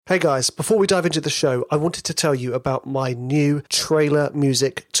Hey guys, before we dive into the show, I wanted to tell you about my new trailer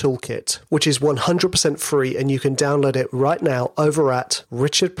music toolkit, which is 100% free and you can download it right now over at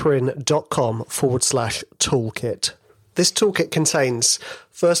richardpryn.com/toolkit. This toolkit contains,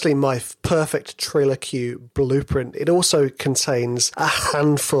 firstly, my perfect trailer cue blueprint. It also contains a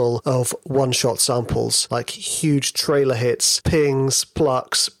handful of one-shot samples, like huge trailer hits, pings,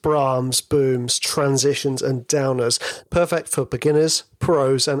 plucks, brahms, booms, transitions, and downers. Perfect for beginners,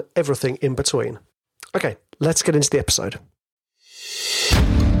 pros, and everything in between. Okay, let's get into the episode.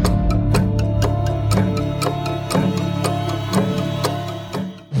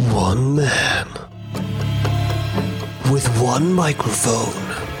 One man with one microphone.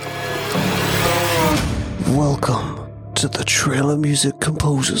 Welcome to the Trailer Music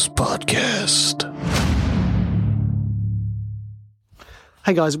Composers Podcast.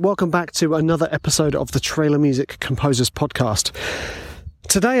 Hey guys, welcome back to another episode of the Trailer Music Composers Podcast.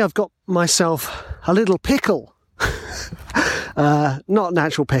 Today I've got myself a little pickle. Not an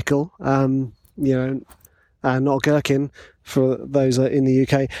actual pickle, not a gherkin for those in the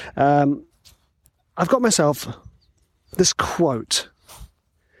UK. I've got myself this quote.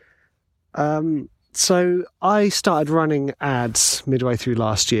 So I started running ads midway through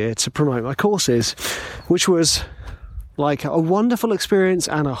last year to promote my courses, which was like a wonderful experience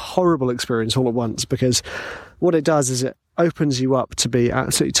and a horrible experience all at once, because what it does is it opens you up to be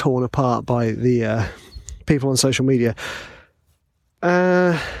absolutely torn apart by the people on social media,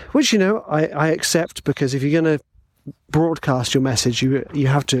 which, I accept, because if you're going to broadcast your message, you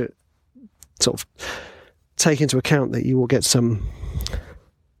have to sort of take into account that you will get some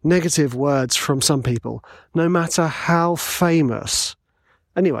negative words from some people, no matter how famous.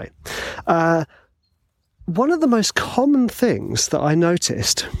 Anyway, one of the most common things that I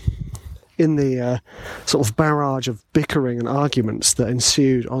noticed in the sort of barrage of bickering and arguments that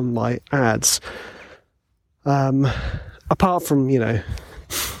ensued on my ads, apart from,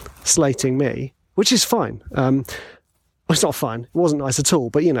 slating me, which is fine. It's not fine. It wasn't nice at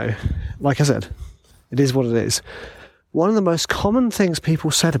all, but, like I said, it is what it is. One of the most common things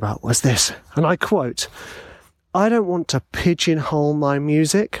people said about was this, and I quote, "I don't want to pigeonhole my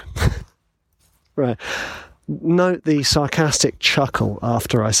music." Right. Note the sarcastic chuckle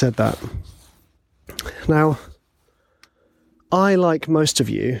after I said that. Now, I, like most of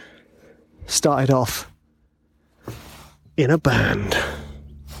you, started off in a band,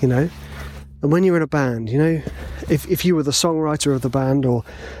 And when you're in a band, if you were the songwriter of the band or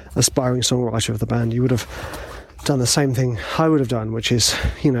aspiring songwriter of the band, you would have done the same thing I would have done, which is,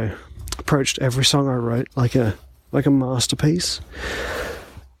 approached every song I wrote like a masterpiece,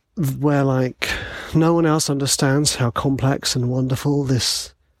 where no one else understands how complex and wonderful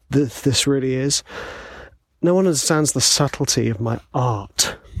this really is. No one understands the subtlety of my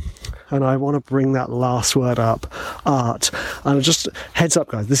art. And I want to bring that last word up, art. And just heads up,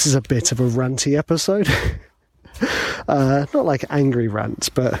 guys, this is a bit of a ranty episode. Not like angry rants,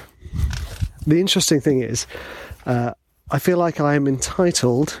 but the interesting thing is, I feel like I am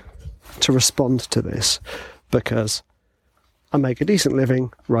entitled to respond to this because I make a decent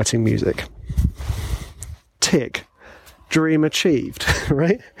living writing music. Tick. Dream achieved,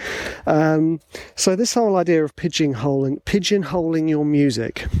 right? So this whole idea of pigeonholing your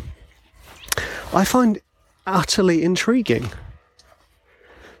music, I find utterly intriguing,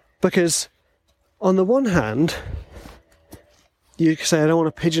 because on the one hand, you say, I don't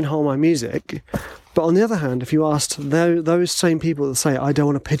want to pigeonhole my music, but on the other hand, if you asked those same people that say, I don't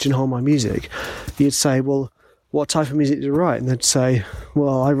want to pigeonhole my music, you'd say, well, what type of music do you write? And they'd say,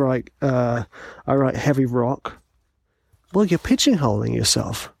 well, I write heavy rock. Well, you're pigeonholing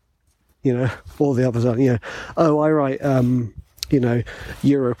yourself, All the others are, oh, I write, Europop,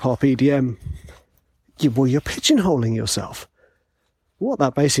 EDM. Well, you're pigeonholing yourself. What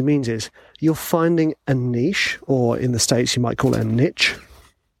that basically means is you're finding a niche, or in the States you might call it a niche.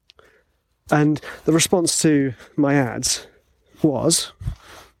 And the response to my ads was,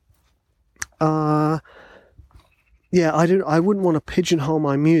 I wouldn't want to pigeonhole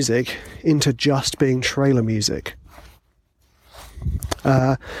my music into just being trailer music.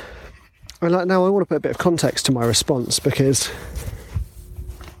 Now I want to put a bit of context to my response, because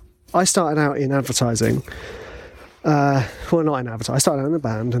I started out in advertising. Not in advertising. I started out in the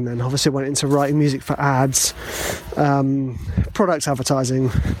band, and then obviously went into writing music for ads, product advertising,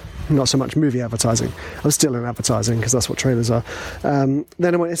 not so much movie advertising. I'm still in advertising because that's what trailers are. Then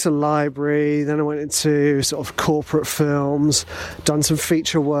I went into library, then I went into sort of corporate films, done some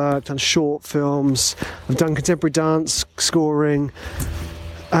feature work, done short films, I've done contemporary dance, scoring.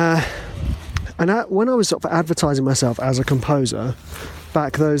 When I was sort of advertising myself as a composer,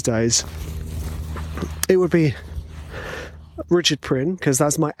 back those days, it would be Richard Prynne, because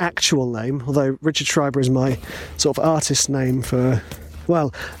that's my actual name, although Richard Schreiber is my sort of artist name for,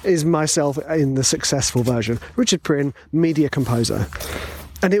 well, is myself in the successful version. Richard Prynne, media composer.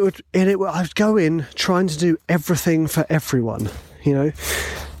 And I'd go in trying to do everything for everyone, you know.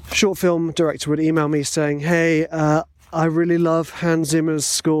 Short film director would email me saying, hey, I really love Hans Zimmer's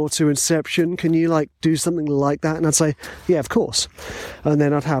score to Inception. Can you do something like that? And I'd say, yeah, of course. And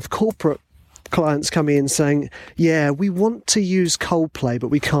then I'd have corporate clients coming in saying, yeah, we want to use Coldplay, but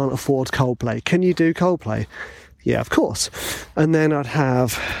we can't afford Coldplay. Can you do Coldplay? Yeah, of course. And then I'd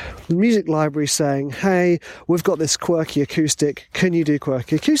have the music library saying, hey, we've got this quirky acoustic. Can you do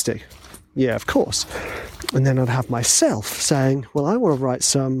quirky acoustic? Yeah, of course. And then I'd have myself saying, well, I want to write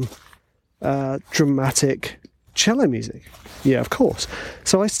some dramatic cello music. Yeah, of course.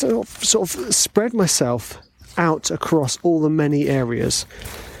 So I sort of spread myself out across all the many areas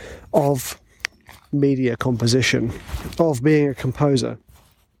of media composition, of being a composer.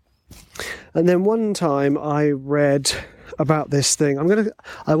 And then one time I read about this thing.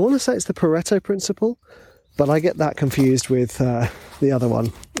 I want to say it's the Pareto principle, but I get that confused with the other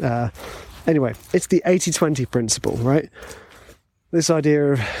one. Anyway, it's the 80-20 principle, right? This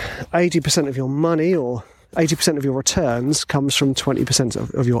idea of 80% of your money or 80% of your returns comes from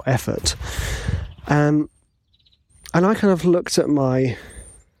 20% of your effort. And I kind of looked at my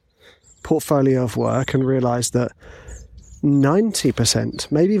portfolio of work and realised that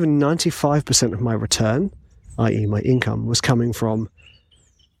 90%, maybe even 95% of my return, i.e. my income, was coming from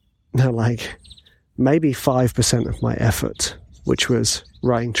maybe 5% of my effort, which was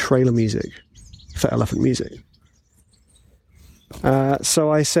writing trailer music for Elephant Music.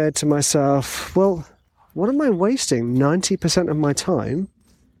 So I said to myself, well, what am I wasting 90% of my time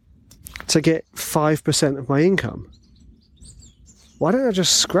to get 5% of my income? Why don't I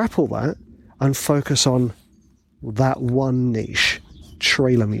just scrap all that and focus on that one niche,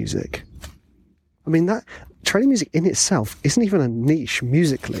 trailer music? I mean, that trailer music in itself isn't even a niche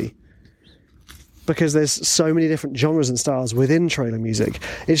musically, because there's so many different genres and styles within trailer music.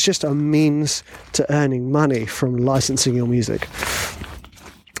 It's just a means to earning money from licensing your music.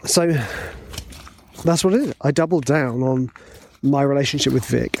 So that's what it is. I doubled down on my relationship with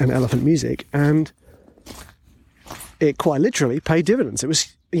Vic and Elephant Music, and it quite literally paid dividends. It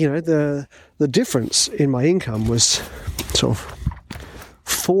was, the difference in my income was sort of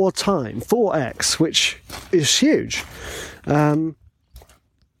 4x, which is huge. And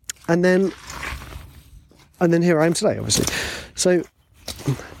then here I am today, obviously. So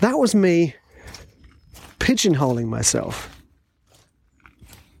that was me pigeonholing myself.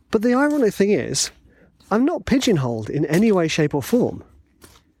 But the ironic thing is, I'm not pigeonholed in any way, shape or form.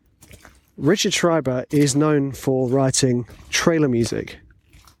 Richard Schreiber is known for writing trailer music.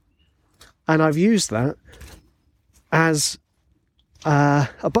 And I've used that as a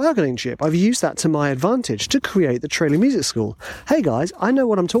bargaining chip. I've used that to my advantage to create the Trailer Music School. Hey guys, I know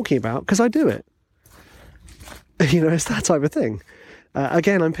what I'm talking about because I do it. It's that type of thing.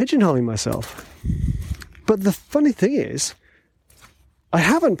 Again, I'm pigeonholing myself. But the funny thing is, I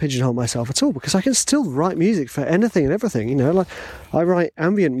haven't pigeonholed myself at all, because I can still write music for anything and everything. I write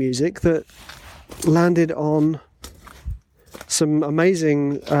ambient music that landed on some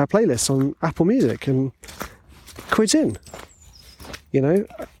amazing playlists on Apple Music and quit in.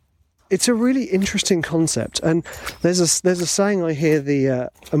 It's a really interesting concept, and there's a saying I hear the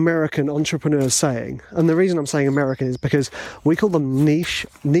American entrepreneurs saying, and the reason I'm saying American is because we call them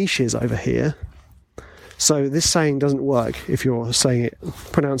niches over here. So this saying doesn't work if you're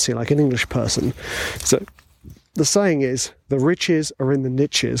pronouncing it like an English person. So the saying is, the riches are in the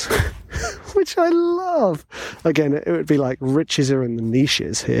niches, which I love. Again, it would be like riches are in the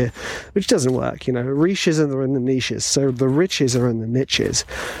niches here, which doesn't work. Riches are in the niches, so the riches are in the niches.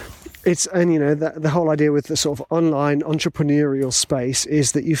 The whole idea with the sort of online entrepreneurial space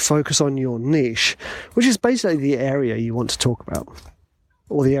is that you focus on your niche, which is basically the area you want to talk about,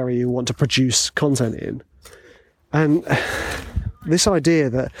 or the area you want to produce content in. And this idea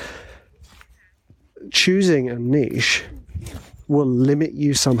that choosing a niche will limit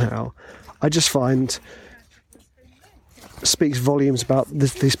you somehow, I just find speaks volumes about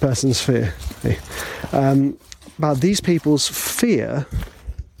this person's fear. About these people's fear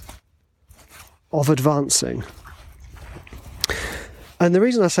of advancing. And the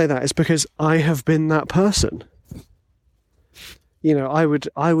reason I say that is because I have been that person. I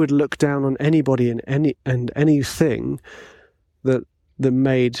would look down on anybody and anything that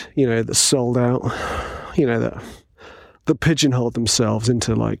made, that sold out, that pigeonholed themselves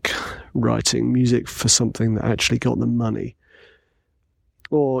into writing music for something that actually got them money.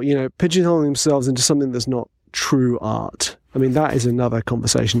 or, pigeonholing themselves into something that's not true art. I mean, that is another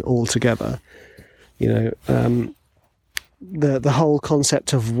conversation altogether. The whole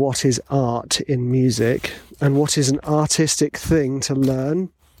concept of what is art in music and what is an artistic thing to learn.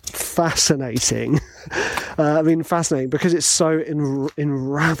 Fascinating. Fascinating because it's so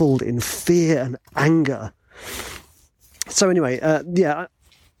enraveled in fear and anger. So anyway,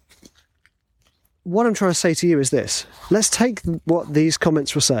 what I'm trying to say to you is this. Let's take what these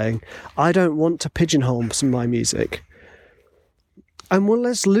comments were saying. I don't want to pigeonhole my music. And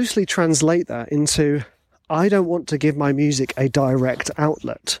let's loosely translate that into, I don't want to give my music a direct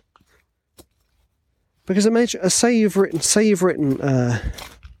outlet. Because say you've written a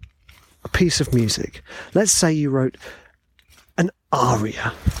piece of music. Let's say you wrote an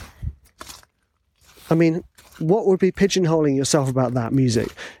aria. I mean, what would be pigeonholing yourself about that music?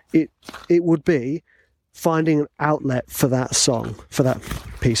 It would be finding an outlet for that song, for that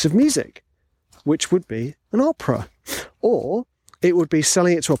piece of music, which would be an opera. Or it would be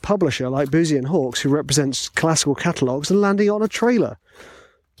selling it to a publisher like Boosey and Hawkes, who represents classical catalogues, and landing on a trailer.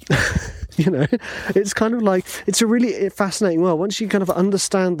 It's kind of like, it's a really fascinating world. Once you kind of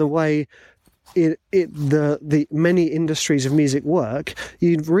understand the way the many industries of music work,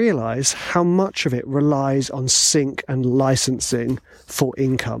 you'd realise how much of it relies on sync and licensing for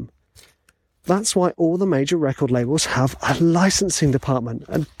income. That's why all the major record labels have a licensing department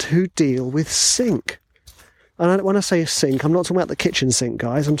and to deal with sync. And when I say sync, I'm not talking about the kitchen sink,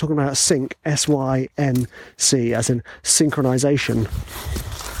 guys. I'm talking about sync, S-Y-N-C, as in synchronization.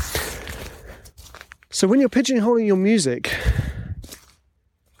 So when you're pigeonholing your music,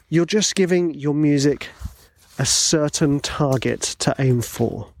 you're just giving your music a certain target to aim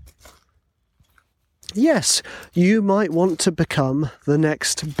for. Yes, you might want to become the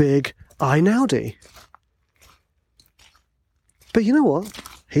next big Einaudi. But you know what?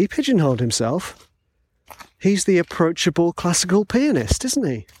 He pigeonholed himself. He's the approachable classical pianist, isn't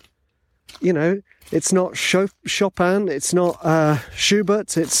he? It's not Chopin, it's not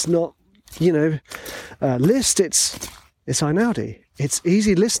Schubert, it's not, Liszt, it's Einaudi. It's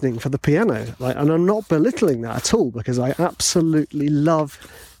easy listening for the piano. And I'm not belittling that at all, because I absolutely love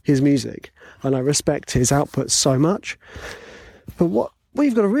his music and I respect his output so much. But what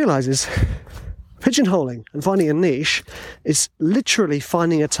you've got to realise is pigeonholing and finding a niche is literally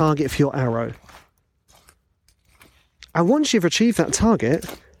finding a target for your arrow. And once you've achieved that target,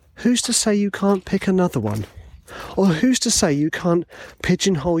 who's to say you can't pick another one? Or who's to say you can't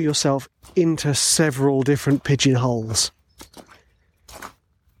pigeonhole yourself into several different pigeonholes?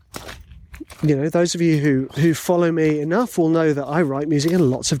 Those of you who follow me enough will know that I write music in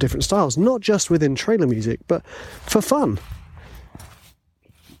lots of different styles, not just within trailer music, but for fun.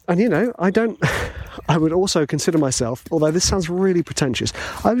 And, I would also consider myself, although this sounds really pretentious,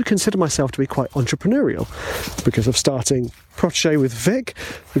 I would consider myself to be quite entrepreneurial because of starting Protégé with Vic,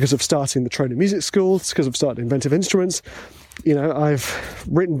 because of starting the Trailer Music School, because of starting Inventive Instruments. I've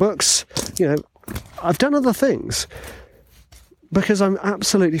written books, I've done other things because I'm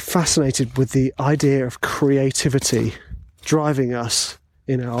absolutely fascinated with the idea of creativity driving us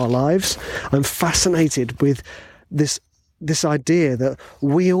in our lives. I'm fascinated with this idea that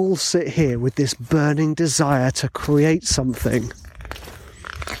we all sit here with this burning desire to create something.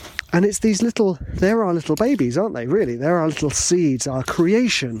 And it's they're our little babies, aren't they, really? They're our little seeds, our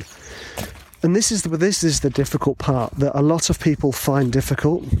creation. And this is the difficult part that a lot of people find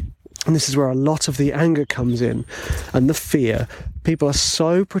difficult. And this is where a lot of the anger comes in and the fear. People are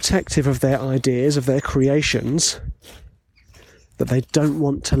so protective of their ideas, of their creations, that they don't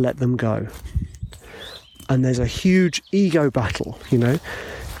want to let them go. And there's a huge ego battle,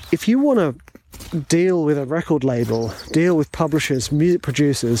 If you want to deal with a record label, deal with publishers, music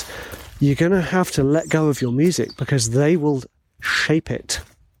producers, you're going to have to let go of your music because they will shape it.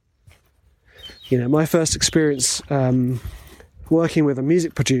 My first experience working with a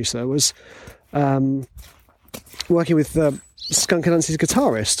music producer was working with Skunk Anansi's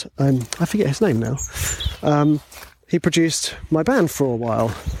guitarist. I forget his name now. He produced my band for a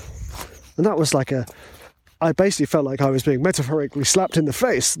while. And that was I basically felt like I was being metaphorically slapped in the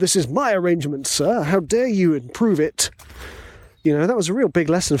face. This is my arrangement, sir. How dare you improve it? That was a real big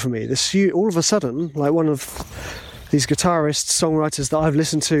lesson for me. All of a sudden, one of these guitarists, songwriters that I've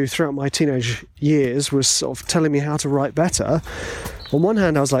listened to throughout my teenage years was sort of telling me how to write better. On one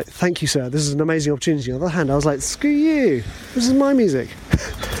hand, I was like, thank you, sir. This is an amazing opportunity. On the other hand, I was like, screw you. This is my music.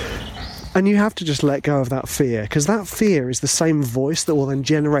 And you have to just let go of that fear, because that fear is the same voice that will then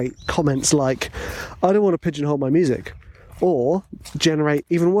generate comments like, I don't want to pigeonhole my music, or generate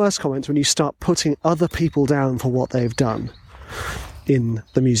even worse comments when you start putting other people down for what they've done. in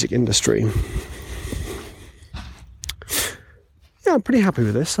the music industry. Yeah, I'm pretty happy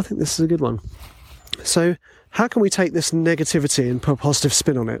with this. I think this is a good one. So how can we take this negativity and put a positive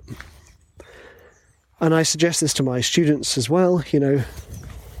spin on it? And I suggest this to my students as well,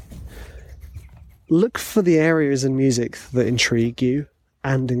 look for the areas in music that intrigue you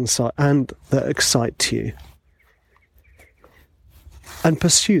and that excite you. And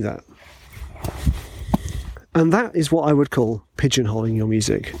pursue that. And that is what I would call pigeonholing your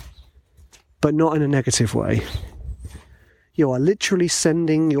music, but not in a negative way. You are literally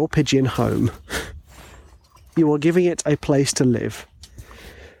sending your pigeon home. You are giving it a place to live.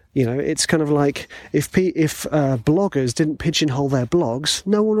 It's kind of like if bloggers didn't pigeonhole their blogs,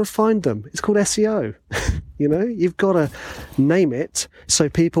 no one would find them. It's called SEO. You've got to name it so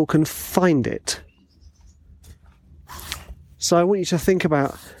people can find it. So I want you to think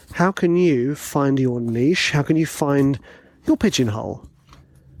about, how can you find your niche? How can you find your pigeonhole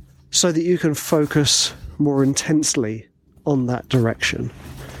so that you can focus more intensely on that direction?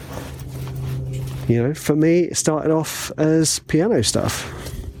 For me, it started off as piano stuff.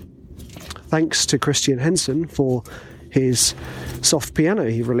 Thanks to Christian Henson for his soft piano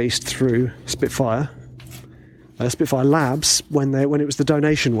he released through Spitfire Labs when it was the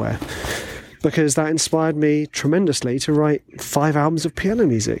donationware, because that inspired me tremendously to write 5 albums of piano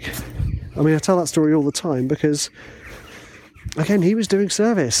music. I tell that story all the time because, again, he was doing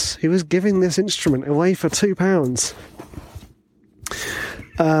service. He was giving this instrument away for £2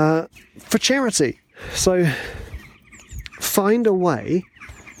 for charity. So find a way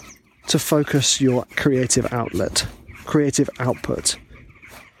to focus your creative output.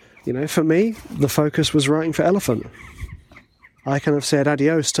 For me, the focus was writing for Elephant. I kind of said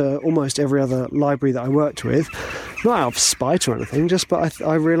adios to almost every other library that I worked with, not out of spite or anything, but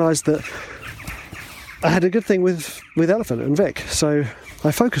I realised that I had a good thing with Elephant and Vic, so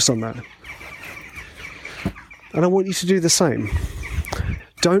I focused on that. And I want you to do the same.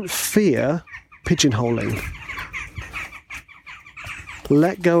 Don't fear pigeonholing.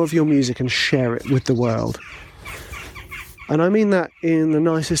 Let go of your music and share it with the world. And I mean that in the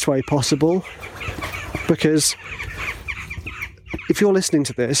nicest way possible, because if you're listening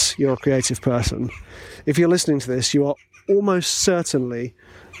to this, you're a creative person. If you're listening to this, you are almost certainly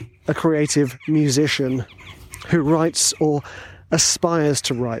a creative musician who writes or aspires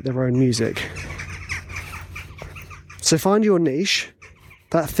to write their own music. So find your niche,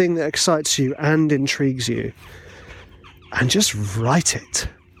 that thing that excites you and intrigues you, and just write it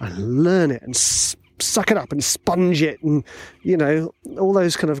and learn it and suck it up and sponge it and, all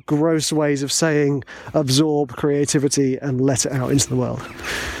those kind of gross ways of saying absorb creativity and let it out into the world.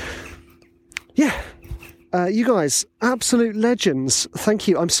 Yeah. You guys, absolute legends. Thank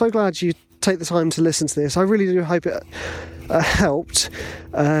you. I'm so glad you take the time to listen to this. I really do hope it helped.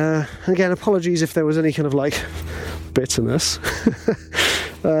 Again, apologies if there was any kind of bitterness.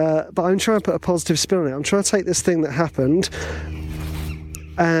 But I'm trying to put a positive spin on it. I'm trying to take this thing that happened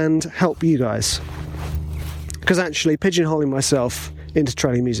and help you guys. Because actually, pigeonholing myself into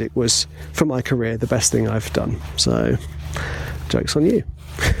trailing music was, for my career, the best thing I've done. So, joke's on you.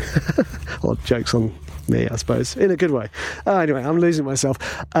 Or joke's on me, I suppose, in a good way. Anyway, I'm losing myself.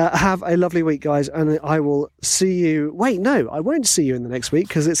 Have a lovely week, guys, and I will see you. Wait, no, I won't see you in the next week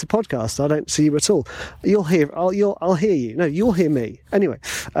because it's a podcast. I don't see you at all. I'll hear you. No, you'll hear me. Anyway,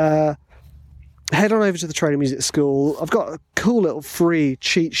 head on over to the Trailer Music School. I've got a cool little free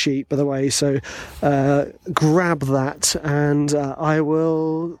cheat sheet, by the way, so grab that, and I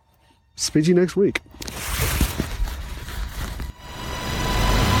will speak to you next week.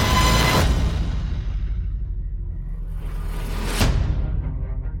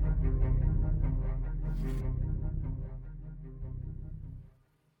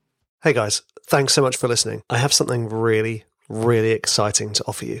 Hey guys, thanks so much for listening. I have something really exciting to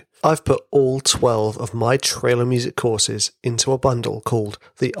offer you. I've put all 12 of my trailer music courses into a bundle called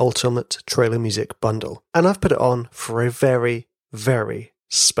the Ultimate Trailer Music Bundle. And I've put it on for a very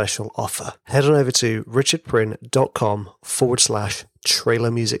special offer. Head on over to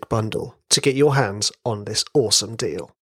richardpryn.com/trailer music bundle to get your hands on this awesome deal.